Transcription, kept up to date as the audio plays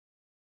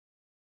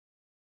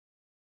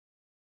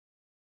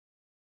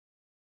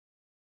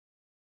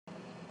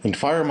In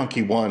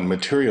FireMonkey 1,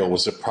 material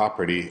was a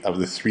property of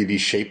the 3D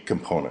shape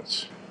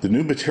components. The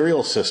new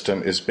material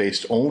system is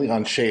based only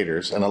on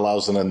shaders and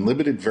allows an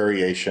unlimited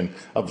variation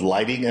of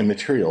lighting and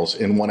materials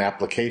in one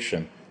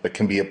application that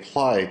can be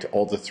applied to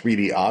all the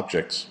 3D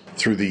objects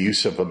through the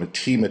use of a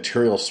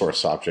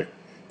TMaterialSource object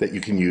that you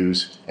can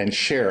use and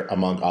share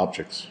among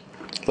objects.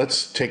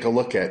 Let's take a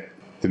look at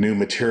the new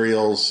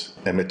Materials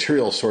and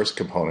MaterialSource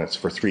components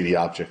for 3D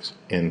objects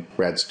in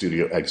Rad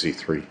Studio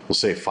XZ3. We'll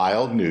say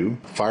File, New,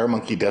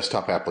 FireMonkey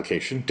Desktop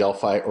Application,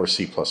 Delphi or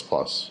C++. Build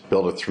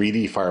a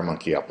 3D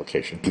FireMonkey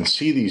application. You can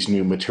see these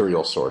new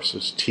material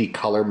sources: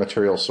 T-Color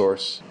Material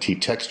Source,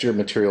 T-Texture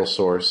Material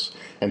Source,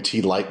 and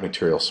T-Light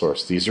Material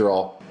Source. These are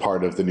all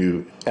part of the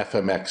new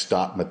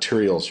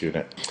FMX.Materials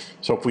unit.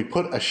 So if we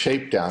put a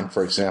shape down,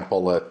 for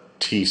example, a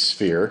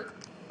T-sphere,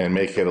 and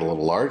make it a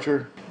little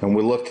larger, and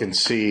we look and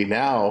see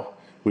now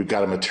we've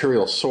got a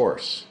material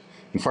source.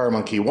 In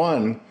FireMonkey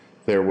 1,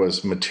 there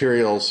was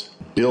materials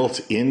built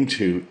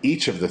into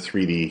each of the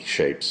 3D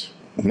shapes.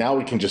 Now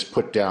we can just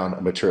put down a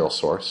material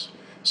source.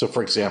 So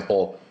for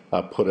example,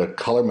 put a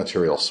color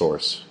material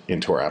source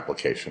into our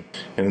application.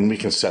 And then we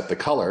can set the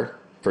color,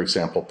 for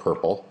example,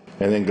 purple,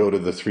 and then go to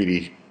the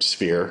 3D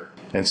sphere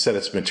and set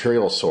its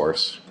material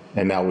source.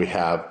 And now we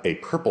have a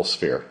purple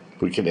sphere.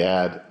 We can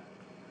add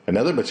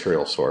another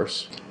material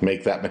source,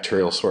 make that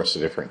material source a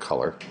different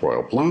color,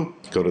 royal blue,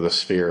 go to the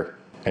sphere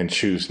and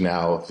choose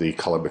now the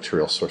color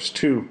material source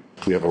 2.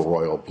 We have a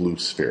royal blue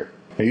sphere.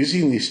 Now,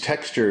 using these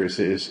textures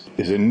is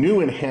a new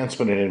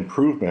enhancement and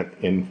improvement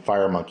in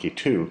FireMonkey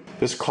 2.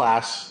 This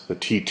class, the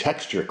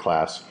TTexture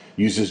class,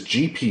 uses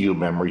GPU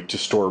memory to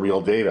store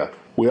real data.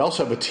 We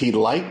also have a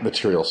T-Light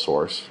material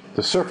source.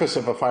 The surface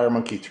of a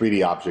FireMonkey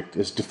 3D object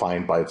is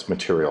defined by its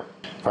material.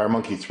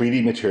 FireMonkey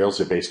 3D materials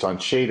are based on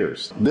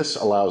shaders. This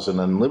allows an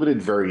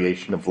unlimited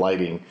variation of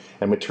lighting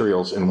and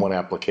materials in one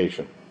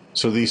application.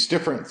 So these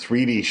different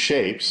 3D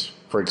shapes,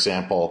 for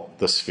example,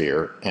 the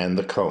sphere and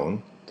the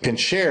cone, can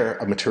share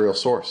a material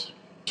source.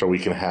 So we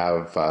can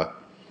have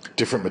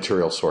different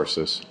material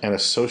sources and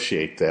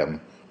associate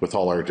them with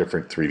all our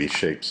different 3D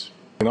shapes.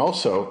 And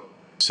also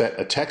set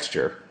a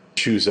texture.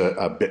 Choose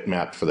a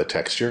bitmap for the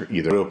texture,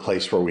 either to a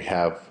place where we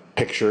have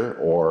picture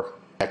or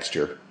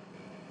texture.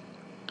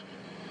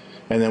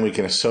 And then we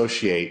can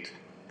associate,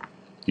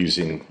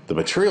 using the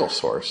material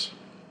source,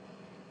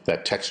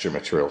 that texture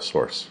material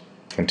source,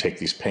 and take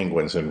these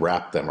penguins and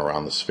wrap them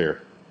around the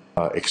sphere.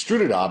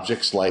 Extruded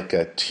objects like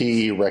a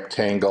T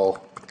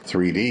rectangle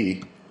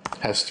 3D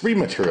has 3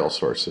 material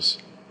sources: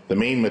 the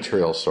main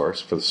material source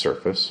for the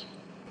surface,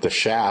 the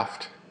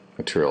shaft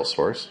material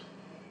source,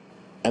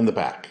 and the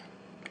back.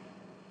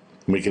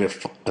 We can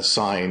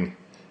assign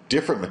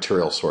different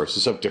material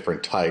sources of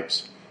different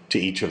types to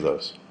each of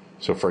those.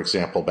 So for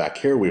example, back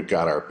here we've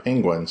got our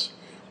penguins.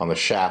 On the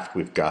shaft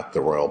we've got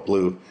the royal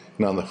blue,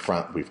 and on the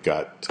front we've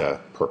got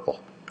purple.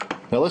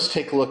 Now let's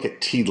take a look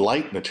at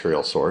T-Light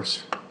material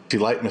source.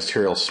 T-Light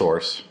material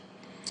source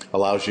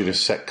allows you to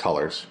set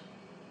colors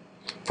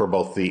for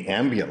both the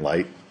ambient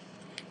light,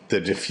 the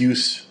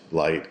diffuse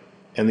light,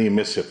 and the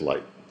emissive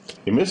light.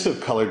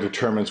 Emissive color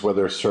determines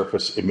whether a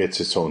surface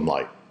emits its own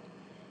light.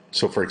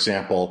 So for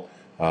example,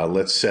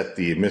 let's set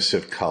the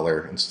emissive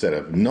color, instead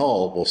of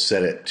null, we'll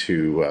set it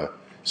to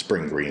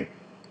spring green.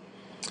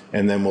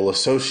 And then we'll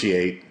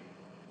associate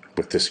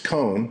with this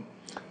cone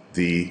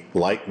the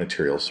light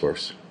material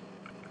source.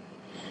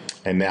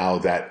 And now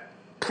that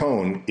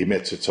cone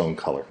emits its own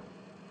color.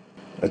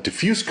 A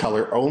diffuse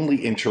color only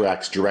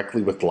interacts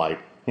directly with light,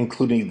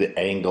 including the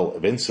angle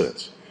of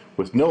incidence.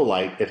 With no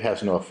light, it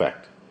has no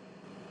effect.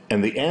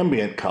 And the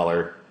ambient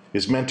color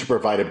is meant to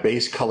provide a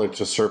base color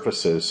to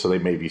surfaces so they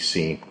may be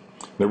seen.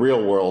 In the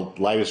real world,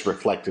 light is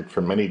reflected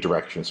from many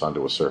directions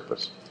onto a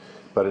surface.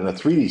 But in a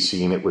 3D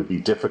scene, it would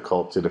be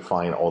difficult to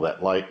define all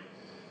that light,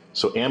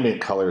 so ambient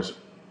color is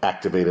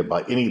activated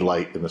by any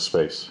light in the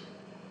space.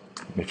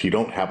 If you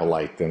don't have a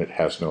light, then it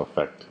has no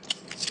effect.